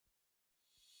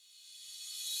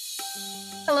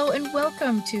Hello and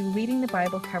welcome to Reading the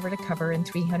Bible Cover to Cover in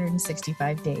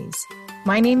 365 Days.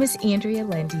 My name is Andrea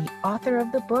Lendy, author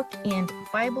of the book and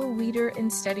Bible reader and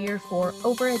studier for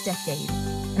over a decade,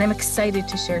 and I'm excited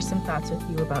to share some thoughts with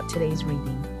you about today's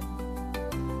reading.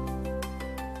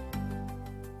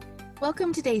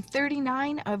 Welcome to day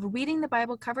 39 of Reading the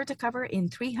Bible Cover to Cover in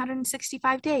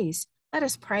 365 Days. Let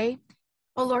us pray.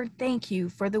 Oh Lord, thank you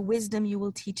for the wisdom you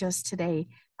will teach us today.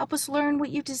 Help us learn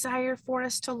what you desire for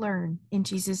us to learn. In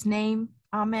Jesus' name,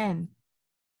 amen.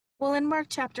 Well, in Mark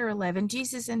chapter 11,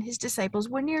 Jesus and his disciples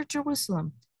were near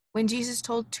Jerusalem when Jesus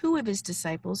told two of his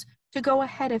disciples to go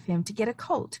ahead of him to get a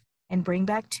colt and bring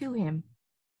back to him.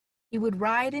 He would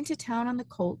ride into town on the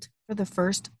colt for the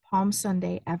first Palm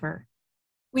Sunday ever.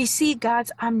 We see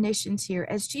God's omniscience here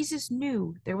as Jesus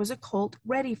knew there was a colt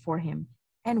ready for him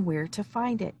and where to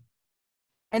find it.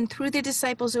 And through the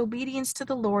disciples' obedience to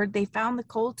the Lord, they found the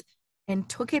colt and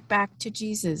took it back to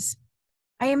Jesus.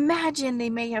 I imagine they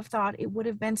may have thought it would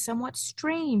have been somewhat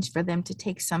strange for them to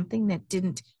take something that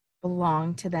didn't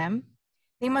belong to them.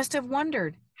 They must have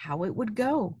wondered how it would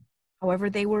go. However,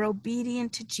 they were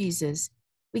obedient to Jesus.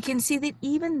 We can see that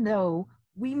even though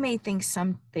we may think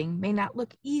something may not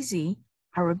look easy,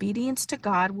 our obedience to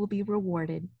God will be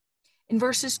rewarded. In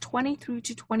verses 20 through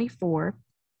to 24,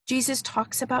 Jesus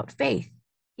talks about faith.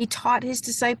 He taught his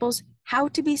disciples how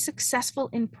to be successful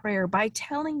in prayer by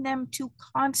telling them to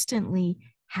constantly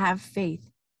have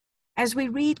faith. As we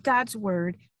read God's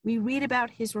word, we read about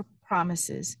his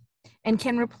promises and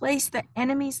can replace the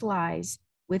enemy's lies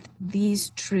with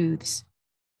these truths.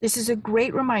 This is a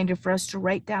great reminder for us to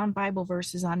write down Bible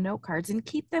verses on note cards and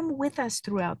keep them with us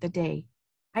throughout the day.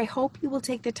 I hope you will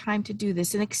take the time to do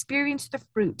this and experience the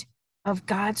fruit of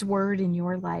God's word in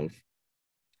your life.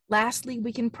 Lastly,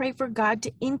 we can pray for God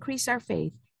to increase our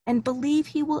faith and believe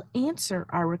he will answer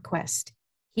our request.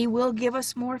 He will give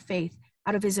us more faith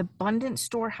out of his abundant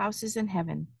storehouses in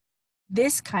heaven.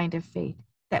 This kind of faith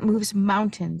that moves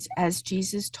mountains, as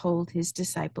Jesus told his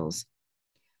disciples.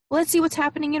 Well, let's see what's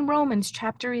happening in Romans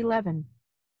chapter 11.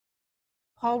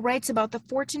 Paul writes about the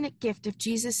fortunate gift of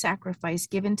Jesus' sacrifice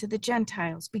given to the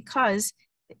Gentiles because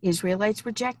the Israelites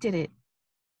rejected it.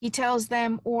 He tells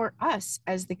them, or us,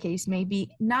 as the case may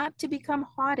be, not to become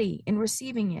haughty in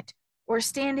receiving it or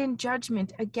stand in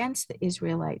judgment against the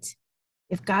Israelites.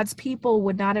 If God's people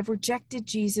would not have rejected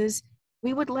Jesus,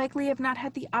 we would likely have not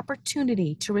had the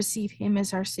opportunity to receive him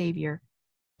as our Savior.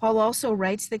 Paul also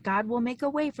writes that God will make a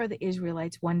way for the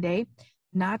Israelites one day,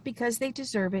 not because they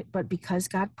deserve it, but because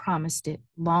God promised it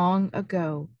long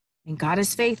ago. And God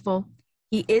is faithful.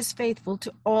 He is faithful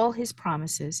to all his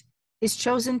promises. His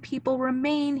chosen people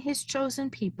remain his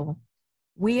chosen people.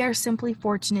 We are simply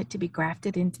fortunate to be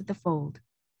grafted into the fold.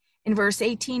 In verse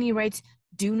 18, he writes,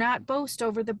 "Do not boast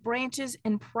over the branches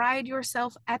and pride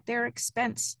yourself at their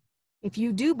expense. If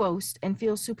you do boast and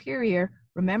feel superior,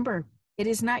 remember, it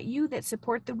is not you that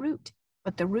support the root,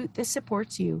 but the root that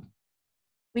supports you."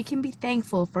 We can be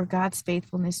thankful for God's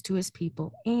faithfulness to his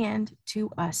people and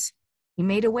to us. He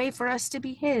made a way for us to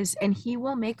be his, and he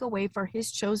will make a way for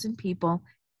his chosen people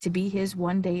to be his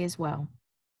one day as well.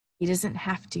 He doesn't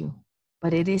have to,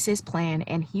 but it is his plan,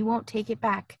 and he won't take it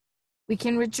back. We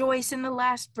can rejoice in the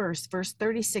last verse, verse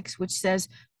 36, which says,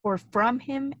 "For from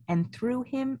him and through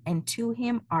him and to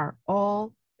him are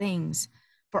all things.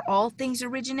 For all things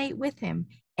originate with him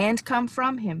and come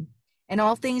from him, and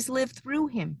all things live through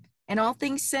him, and all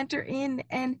things center in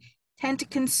and tend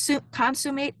to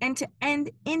consummate and to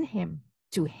end in him.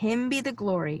 To him be the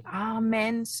glory.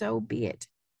 Amen. So be it."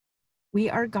 We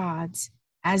are God's,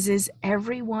 as is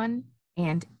everyone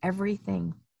and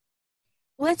everything.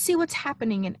 Let's see what's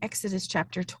happening in Exodus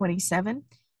chapter 27.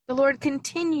 The Lord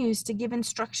continues to give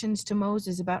instructions to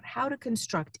Moses about how to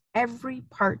construct every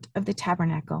part of the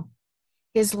tabernacle.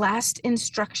 His last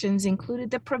instructions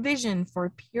included the provision for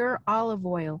pure olive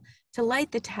oil to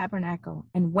light the tabernacle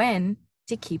and when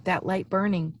to keep that light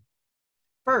burning.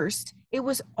 First, it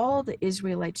was all the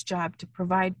Israelites' job to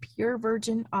provide pure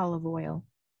virgin olive oil,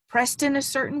 pressed in a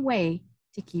certain way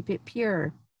to keep it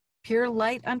pure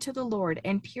light unto the Lord,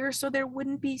 and pure so there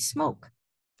wouldn't be smoke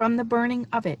from the burning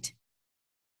of it.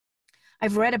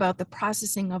 I've read about the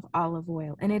processing of olive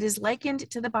oil, and it is likened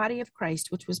to the body of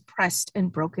Christ, which was pressed and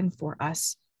broken for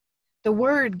us. The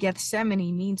word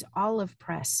Gethsemane means olive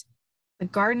press. The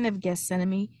Garden of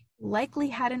Gethsemane likely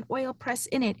had an oil press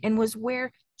in it and was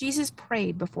where Jesus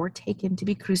prayed before taken to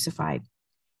be crucified.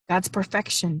 God's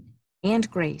perfection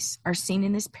and grace are seen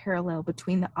in this parallel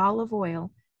between the olive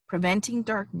oil preventing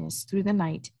darkness through the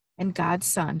night and God's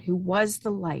Son, who was the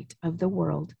light of the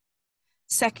world.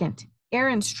 Second,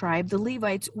 Aaron's tribe, the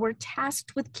Levites, were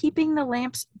tasked with keeping the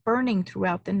lamps burning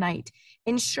throughout the night,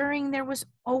 ensuring there was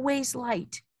always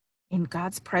light in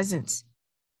God's presence.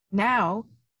 Now,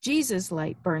 Jesus'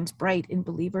 light burns bright in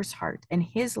believers' heart, and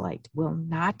his light will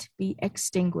not be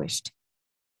extinguished.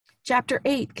 Chapter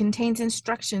 8 contains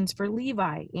instructions for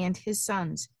Levi and his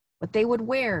sons, what they would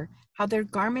wear, how their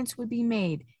garments would be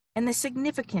made, and the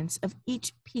significance of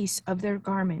each piece of their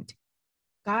garment.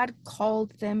 God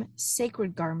called them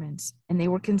sacred garments, and they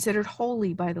were considered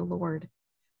holy by the Lord.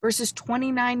 Verses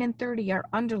 29 and 30 are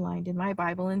underlined in my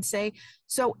Bible and say,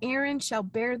 "So Aaron shall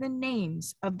bear the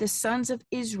names of the sons of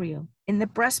Israel in the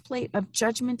breastplate of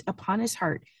judgment upon his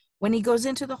heart, when he goes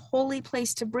into the holy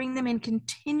place to bring them in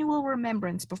continual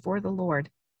remembrance before the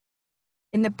Lord.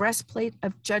 In the breastplate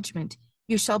of judgment,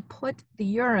 you shall put the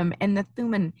Urim and the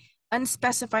Thummim,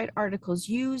 unspecified articles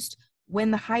used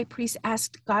when the high priest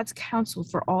asked God's counsel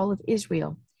for all of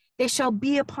Israel. They shall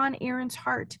be upon Aaron's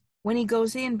heart when he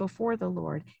goes in before the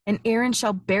Lord, and Aaron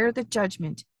shall bear the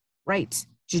judgment, rights,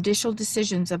 judicial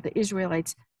decisions of the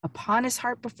Israelites upon his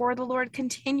heart before the Lord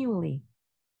continually."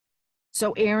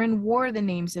 So Aaron wore the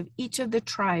names of each of the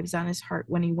tribes on his heart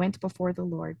when he went before the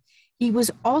Lord. He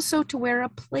was also to wear a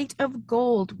plate of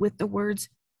gold with the words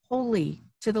 "Holy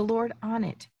to the Lord" on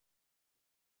it.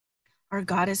 Our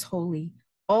God is holy.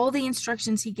 All the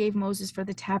instructions he gave Moses for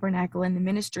the tabernacle and the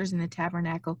ministers in the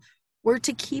tabernacle were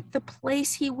to keep the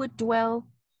place he would dwell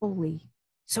holy,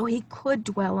 so he could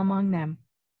dwell among them.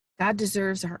 God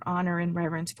deserves our honor and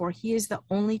reverence, for he is the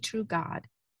only true God.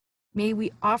 May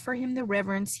we offer him the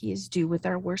reverence he is due with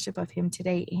our worship of him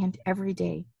today and every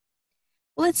day.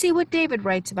 Well, let's see what David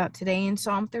writes about today in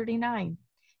Psalm 39.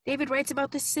 David writes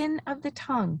about the sin of the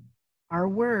tongue, our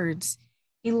words.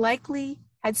 He likely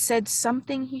had said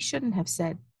something he shouldn't have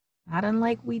said, not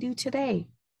unlike we do today.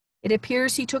 It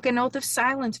appears he took an oath of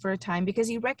silence for a time because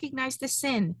he recognized the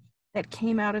sin that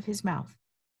came out of his mouth.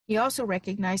 He also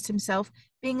recognized himself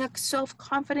being a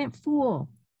self-confident fool.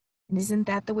 And isn't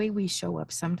that the way we show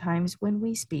up sometimes when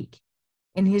we speak?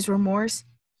 In his remorse,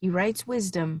 he writes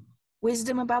wisdom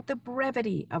about the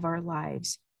brevity of our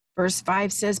lives. Verse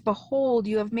 5 says, "Behold,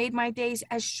 you have made my days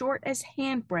as short as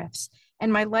handbreadths,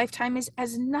 and my lifetime is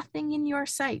as nothing in your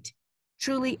sight.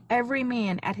 Truly, every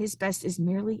man at his best is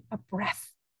merely a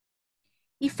breath."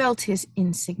 He felt his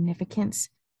insignificance,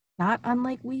 not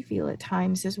unlike we feel at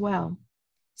times as well.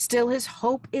 Still, his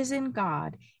hope is in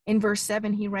God. In verse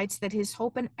 7, he writes that his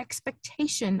hope and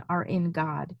expectation are in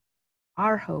God.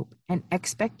 Our hope and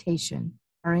expectation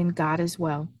are in God as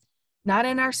well, not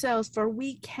in ourselves, for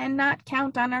we cannot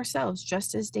count on ourselves,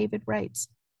 just as David writes.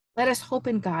 Let us hope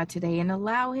in God today and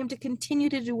allow him to continue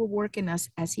to do a work in us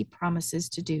as he promises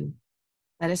to do.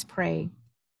 Let us pray.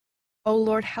 Oh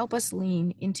Lord, help us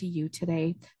lean into you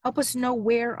today. Help us know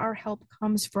where our help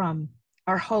comes from.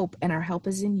 Our hope and our help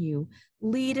is in you.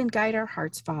 Lead and guide our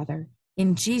hearts, Father.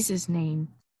 In Jesus' name,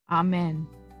 amen.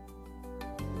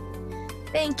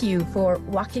 Thank you for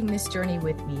walking this journey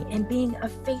with me and being a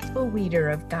faithful reader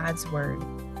of God's word.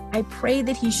 I pray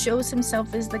that he shows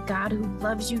himself as the God who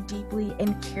loves you deeply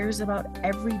and cares about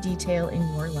every detail in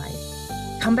your life.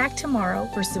 Come back tomorrow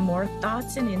for some more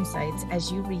thoughts and insights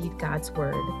as you read God's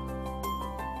word.